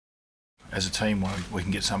as a team we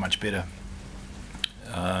can get so much better.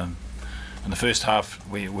 In the first half,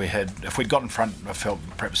 we had, if we'd got in front, I felt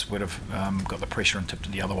perhaps we'd have got the pressure and tipped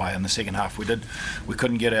it the other way. In the second half, we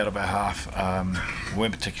couldn't get out of our half. We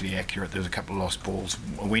weren't particularly accurate. There was a couple of lost balls.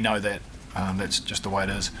 We know that. That's just the way it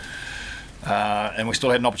is. And we still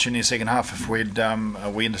had an opportunity in the second half. If we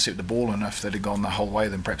intercepted the ball, and if they'd have gone the whole way,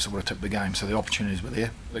 then perhaps it would have tipped the game. So the opportunities were there.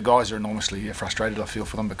 The guys are enormously frustrated, I feel,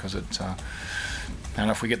 for them, because it's. And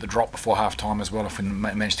if we get the drop before half time as well, if we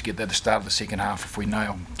manage to get that at the start of the second half, if we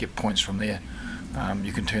get points from there,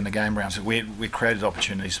 you can turn the game around. So we created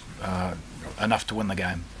opportunities enough to win the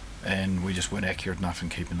game, and we just weren't accurate enough in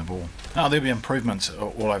keeping the ball. There'll be improvements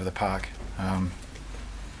all over the park.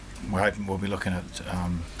 We're hoping we'll be looking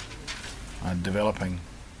at developing,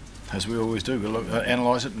 as we always do. We'll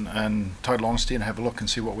analyse it in total honesty and have a look and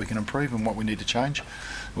see what we can improve and what we need to change,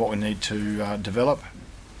 what we need to develop.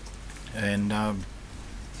 And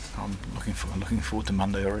I'm looking forward to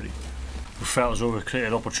Monday already. We felt as though we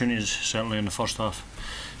created opportunities, certainly in the first half,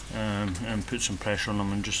 and put some pressure on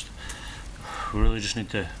them, and we really just need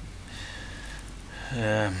to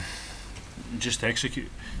just execute.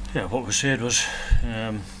 Yeah, what we said was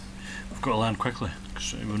we've got to learn quickly,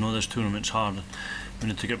 because we know this tournament's hard. We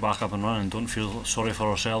need to get back up and running. Don't feel sorry for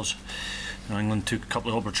ourselves. England took a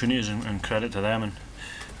couple of opportunities, and credit to them.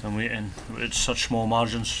 And it's such small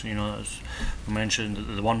margins, you know. As we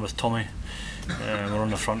mentioned, the one with Tommy, we're on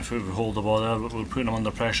the front foot, we hold the ball there, but we're putting him under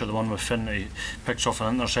pressure. The one with Finn, he picks off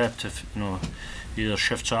an intercept. If either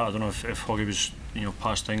shifts out, I don't know if Hoggy was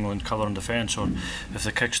past England covering defence, or if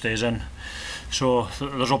the kick stays in. So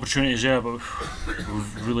there's opportunities there, but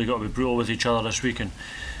we've really got to be brutal with each other this week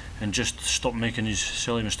and just stop making these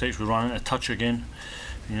silly mistakes. We ran into touch again.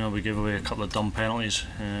 We gave away a couple of dumb penalties,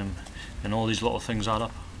 and all these little things add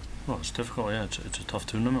up. Well, it's difficult, yeah, it's a tough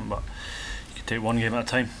tournament, but you can take one game at a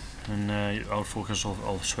time, and our focus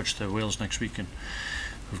will switch to Wales next week, and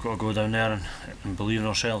we've got to go down there and believe in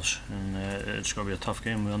ourselves, and it's got to be a tough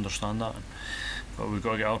game, we understand that, but we've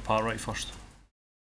got to get our part right first.